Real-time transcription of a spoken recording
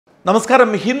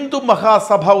നമസ്കാരം. ഹിന്ദു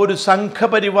മഹാസഭ ഒരു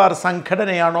സംഘപരിവാർ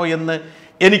സംഘടനയാണോ എന്ന്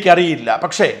എനിക്കറിയില്ല.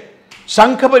 പക്ഷേ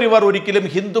സംഘപരിവാർ ഒരിക്കലും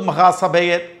ഹിന്ദു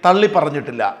മഹാസഭയെ തള്ളി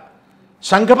പറഞ്ഞിട്ടില്ല.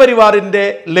 സംഘപരിവാറിൻ്റെ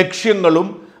ലക്ഷ്യങ്ങളും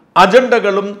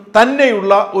അജണ്ടകളും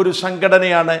തന്നെയുള്ള ഒരു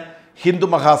സംഘടനയാണ് ഹിന്ദു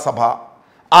മഹാസഭ.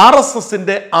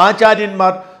 RSSൻ്റെ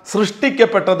ആചാര്യന്മാർ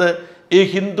സൃഷ്ടിക്കപ്പെട്ടത് ഈ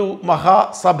ഹിന്ദു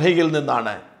മഹാസഭയിൽ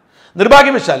നിന്നാണ്.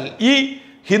 നിർഭാഗ്യവശാൽ ഈ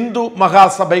ഹിന്ദു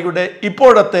മഹാസഭയുടെ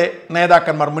ഇപ്പോഴത്തെ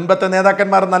നേതാക്കന്മാർ, മുൻപത്തെ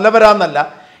നേതാക്കന്മാർ നല്ലവരാന്നല്ല,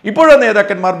 ഇപ്പോഴത്തെ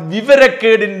നേതാക്കന്മാർ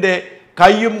വിവരക്കേടിൻ്റെ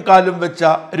കയ്യും കാലും വെച്ച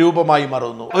രൂപമായി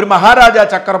മാറുന്നു. ഒരു മഹാരാജ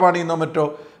ചക്രപാണി എന്നോ മറ്റോ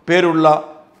പേരുള്ള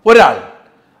ഒരാൾ,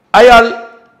 അയാൾ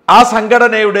ആ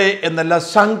സംഘടനയുടെ എന്നല്ല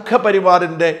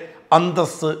സംഘപരിവാറിൻ്റെ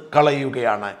അന്തസ്സ്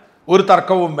കളയുകയാണ്. ഒരു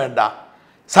തർക്കവും വേണ്ട.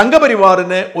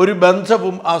 സംഘപരിവാറിന് ഒരു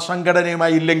ബന്ധവും ആ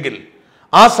സംഘടനയുമായി ഇല്ലെങ്കിൽ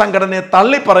ആ സംഘടനയെ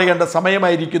തള്ളിപ്പറയേണ്ട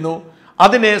സമയമായിരിക്കുന്നു.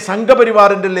 അതിനെ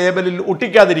സംഘപരിവാറിൻ്റെ ലേബലിൽ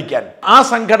ഒട്ടിക്കാതിരിക്കാൻ ആ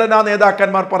സംഘടനാ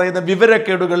നേതാക്കന്മാർ പറയുന്ന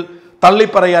വിവരക്കേടുകൾ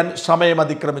തള്ളിപ്പറയാൻ സമയം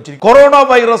അതിക്രമിച്ചിരിക്കും. കൊറോണ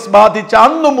വൈറസ് ബാധിച്ച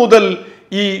അന്നു മുതൽ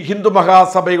ഈ ഹിന്ദു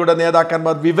മഹാസഭയുടെ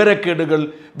നേതാക്കന്മാർ വിവരക്കേടുകൾ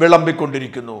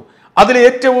വിളമ്പിക്കൊണ്ടിരിക്കുന്നു.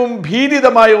 അതിലേറ്റവും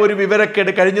ഭീതിതമായ ഒരു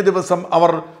വിവരക്കേട് കഴിഞ്ഞ ദിവസം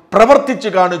അവർ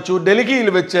പ്രവർത്തിച്ചു കാണിച്ചു. ഡൽഹിയിൽ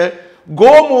വെച്ച്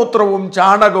ഗോമൂത്രവും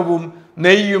ചാണകവും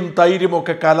നെയ്യും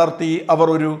തൈരുമൊക്കെ കലർത്തി അവർ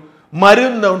ഒരു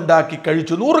മരുന്ന് ഉണ്ടാക്കി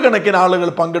കഴിച്ചു. നൂറുകണക്കിന് ആളുകൾ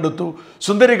പങ്കെടുത്തു.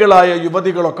 സുന്ദരികളായ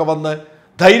യുവതികളൊക്കെ വന്ന്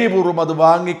ധൈര്യപൂർവ്വം അത്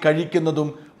വാങ്ങി കഴിക്കുന്നതും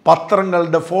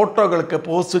പത്രങ്ങളുടെ ഫോട്ടോകൾക്ക്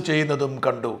പോസ്റ്റ് ചെയ്യുന്നതും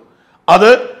കണ്ടു.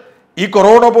 അത് ഈ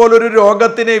കൊറോണ പോലൊരു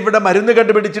രോഗത്തിന് ഇവിടെ മരുന്ന്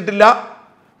കണ്ടുപിടിച്ചിട്ടില്ല.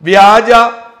 വ്യാജ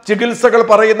ചികിത്സകൾ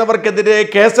പറയുന്നവർക്കെതിരെ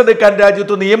കേസെടുക്കാൻ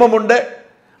രാജ്യത്ത് നിയമമുണ്ട്.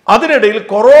 അതിനിടയിൽ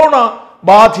കൊറോണ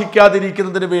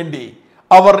ബാധിക്കാതിരിക്കുന്നതിന് വേണ്ടി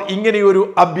അവർ ഇങ്ങനെയൊരു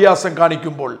അഭ്യാസം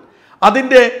കാണിക്കുമ്പോൾ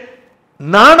അതിൻ്റെ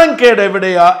നാണംകേട്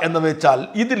എവിടെയാ എന്ന് വെച്ചാൽ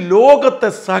ഇത് ലോകത്തെ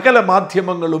സകല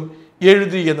മാധ്യമങ്ങളും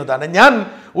എഴുതി എന്നതാണ്. ഞാൻ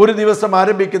ഒരു ദിവസം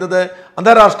ആരംഭിക്കുന്നത്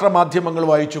അന്താരാഷ്ട്ര മാധ്യമങ്ങൾ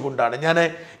വായിച്ചുകൊണ്ടാണ്. ഞാൻ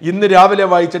ഇന്ന് രാവിലെ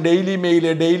വായിച്ച daily mail,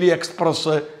 daily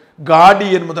express,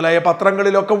 guardian മുതലായ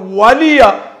പത്രങ്ങളിലൊക്കെ വലിയ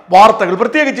വാർത്തകൾ,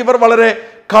 പ്രത്യേകിച്ച് ഇവർ വളരെ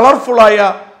കളർഫുള്ളായ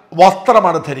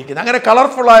വസ്ത്രമാണ് ധരിക്കുന്നത്. അങ്ങനെ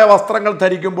കളർഫുള്ളായ വസ്ത്രങ്ങൾ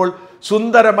ധരിക്കുമ്പോൾ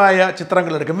സുന്ദരമായ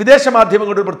ചിത്രങ്ങൾ എടുക്കും. വിദേശ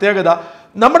മാധ്യമങ്ങളുടെ ഒരു പ്രത്യേകത,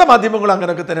 നമ്മുടെ മാധ്യമങ്ങൾ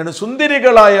അങ്ങനെയൊക്കെ തന്നെയാണ്.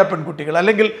 സുന്ദരികളായ പെൺകുട്ടികൾ,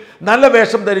 അല്ലെങ്കിൽ നല്ല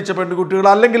വേഷം ധരിച്ച പെൺകുട്ടികൾ,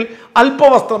 അല്ലെങ്കിൽ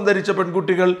അല്പവസ്ത്രം ധരിച്ച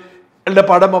പെൺകുട്ടികളുടെ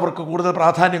പടം അവർക്ക് കൂടുതൽ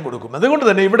പ്രാധാന്യം കൊടുക്കും. അതുകൊണ്ട്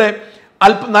തന്നെ ഇവിടെ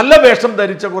നല്ല വേഷം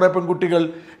ധരിച്ച കുറേ പെൺകുട്ടികൾ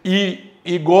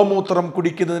ഈ ഗോമൂത്രം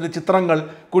കുടിക്കുന്നതിൻ്റെ ചിത്രങ്ങൾ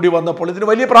കൂടി വന്നപ്പോൾ ഇതിന്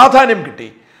വലിയ പ്രാധാന്യം കിട്ടി.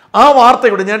 ആ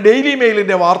വാർത്തയുടെ ഞാൻ ഡെയിലി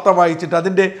മെയിലിൻ്റെ വാർത്ത വായിച്ചിട്ട്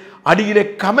അതിൻ്റെ അടിയിലെ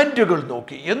കമൻറ്റുകൾ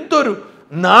നോക്കി. എന്തൊരു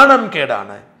നാണം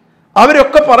കേടാണ്.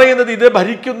 അവരൊക്കെ പറയുന്നത് ഇത്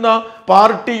ഭരിക്കുന്ന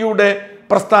പാർട്ടിയുടെ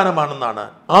പ്രസ്ഥാനമാണെന്നാണ്.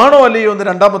 ആണോ അല്ലയോ എന്ന്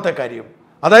രണ്ടാമത്തെ കാര്യം.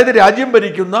 അതായത് രാജ്യം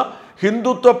ഭരിക്കുന്ന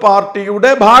ഹിന്ദുത്വ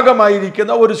പാർട്ടിയുടെ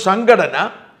ഭാഗമായിരിക്കുന്ന ഒരു സംഘടന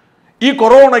ഈ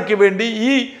കൊറോണയ്ക്ക് വേണ്ടി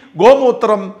ഈ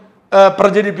ഗോമൂത്രം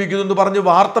പ്രചരിപ്പിക്കുന്നു എന്ന് പറഞ്ഞ്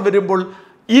വാർത്ത വരുമ്പോൾ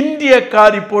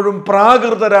ഇന്ത്യക്കാരിപ്പോഴും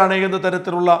പ്രാകൃതരാണ് എന്ന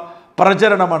തരത്തിലുള്ള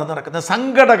പ്രചരണമാണ് നടക്കുന്നത്.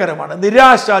 സങ്കടകരമാണ്,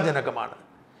 നിരാശാജനകമാണ്.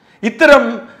 ഇത്തരം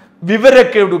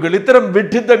വിവരക്കേടുകൾ, ഇത്തരം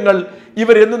വിഡ്ഢിത്തങ്ങൾ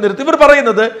ഇവരെന്ന് നിർത്തി. ഇവർ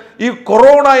പറയുന്നത് ഈ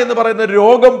കൊറോണ എന്ന് പറയുന്ന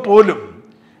രോഗം പോലും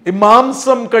ഈ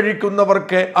മാംസം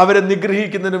കഴിക്കുന്നവർക്ക് അവരെ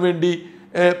നിഗ്രഹിക്കുന്നതിന് വേണ്ടി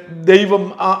ദൈവം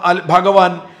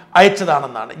ഭഗവാൻ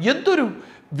അയച്ചതാണെന്നാണ്. എന്തൊരു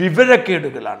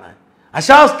വിവരക്കേടുകളാണ്.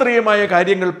 അശാസ്ത്രീയമായ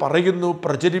കാര്യങ്ങൾ പറയുന്നു,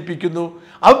 പ്രചരിപ്പിക്കുന്നു.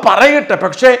 അത് പറയട്ടെ,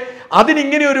 പക്ഷേ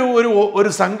അതിനിങ്ങനെ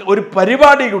ഒരു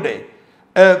പരിപാടിയുടെ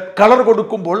കളർ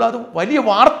കൊടുക്കുമ്പോൾ അത് വലിയ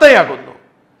വാർത്തയാകുന്നു.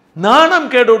 നാണം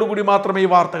കേടോടുകൂടി മാത്രമേ ഈ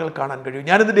വാർത്തകൾ കാണാൻ കഴിയൂ.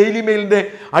 ഞാനിത് ഡെയിലി മെയിലിൻ്റെ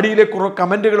അടിയിലെ കുറേ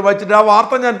കമൻറ്റുകൾ വായിച്ചിട്ട് ആ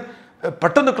വാർത്ത ഞാൻ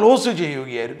പെട്ടെന്ന് ക്ലോസ്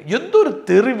ചെയ്യുകയായിരുന്നു. എന്തൊരു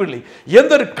തെറിവിളി,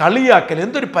 എന്തൊരു കളിയാക്കൽ,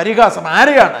 എന്തൊരു പരിഹാസം.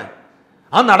 ആരെയാണ്?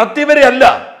 ആ നടത്തിയവരെ അല്ല,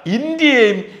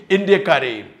 ഇന്ത്യയെയും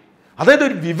ഇന്ത്യക്കാരെയും. അതായത്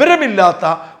ഒരു വിവരമില്ലാത്ത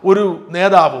ഒരു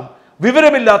നേതാവും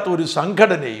വിവരമില്ലാത്ത ഒരു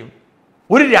സംഘടനയും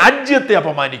ഒരു രാജ്യത്തെ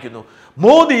അപമാനിക്കുന്നു.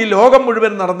 മോദി ലോകം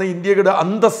മുഴുവൻ നടന്ന് ഇന്ത്യയുടെ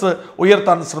അന്തസ്സ്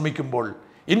ഉയർത്താൻ ശ്രമിക്കുമ്പോൾ,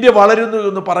 ഇന്ത്യ വളരുന്നു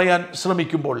എന്ന് പറയാൻ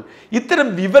ശ്രമിക്കുമ്പോൾ ഇത്തരം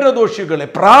വിവരദോഷികളെ,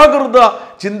 പ്രാകൃത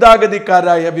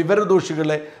ചിന്താഗതിക്കാരായ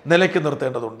വിവരദോഷികളെ നിലയ്ക്ക്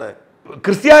നിർത്തേണ്ടതുണ്ട്.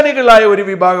 ക്രിസ്ത്യാനികളായ ഒരു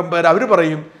വിഭാഗം പേർ അവർ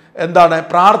പറയും, എന്താണ്,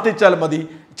 പ്രാർത്ഥിച്ചാൽ മതി,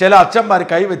 ചില അച്ഛന്മാർ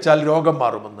കൈവച്ചാൽ രോഗം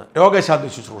മാറുമെന്ന്,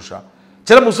 രോഗശാന്തി ശുശ്രൂഷ.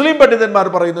 ചില മുസ്ലിം പണ്ഡിതന്മാർ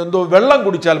പറയുന്നു, എന്തോ വെള്ളം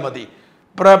കുടിച്ചാൽ മതി,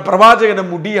 പ്രവാചകന്റെ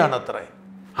മുടിയാണത്രേ.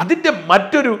 അതിൻ്റെ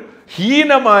മറ്റൊരു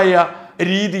ഹീനമായ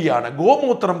രീതിയാണ്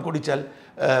ഗോമൂത്രം കുടിച്ചാൽ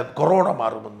കൊറോണ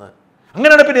മാറുമെന്ന്.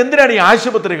 അങ്ങനെയാണ് പിന്നെ എന്തിനാണ് ഈ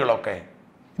ആശുപത്രികളൊക്കെ?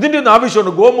 ഇതിൻ്റെ ഒന്നും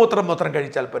ആവശ്യമുണ്ട്. ഗോമൂത്രം മാത്രം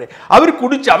കഴിച്ചാൽ പോരെ. അവർ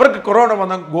കുടിച്ച്, അവർക്ക് കൊറോണ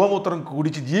വന്ന ഗോമൂത്രം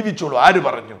കുടിച്ച് ജീവിച്ചോളൂ. ആര്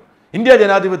പറഞ്ഞു? ഇന്ത്യ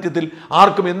ജനാധിപത്യത്തിൽ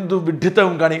ആർക്കും എന്തു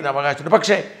വിഡ്ഢിത്തവും കാണിക്കുന്ന അവകാശമുണ്ട്.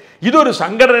 പക്ഷേ ഇതൊരു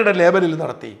സംഘടനയുടെ ലേബലിൽ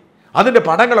നടത്തി അതിൻ്റെ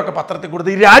പടങ്ങളൊക്കെ പത്രത്തിൽ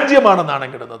കൊടുത്ത് ഈ രാജ്യമാണെന്നാണ്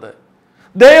കിടുന്നത്.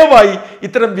 ദയവായി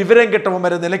ഇത്തരം വിവരം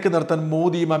കെട്ടവന്മാരെ നിലയ്ക്ക് നിർത്താൻ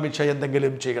മോദിയും അമിത്ഷാ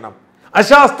എന്തെങ്കിലും ചെയ്യണം.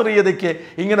 അശാസ്ത്രീയതയ്ക്ക്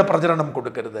ഇങ്ങനെ പ്രചരണം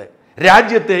കൊടുക്കരുത്.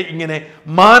 രാജ്യത്തെ ഇങ്ങനെ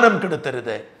മാനം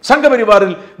കെടുത്തരുത്.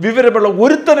 സംഘപരിവാറിൽ വിവരമുള്ള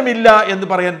ഒരുത്തനുമില്ല എന്ന്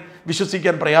പറയാൻ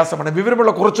വിശ്വസിക്കാൻ പ്രയാസമാണ്.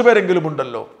 വിവരമുള്ള കുറച്ചുപേരെങ്കിലും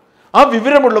ഉണ്ടല്ലോ. ആ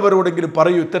വിവരമുള്ളവരോടെങ്കിലും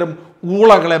പറയൂ ഇത്തരം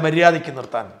ഊളകളെ മര്യാദയ്ക്ക്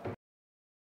നിർത്താൻ.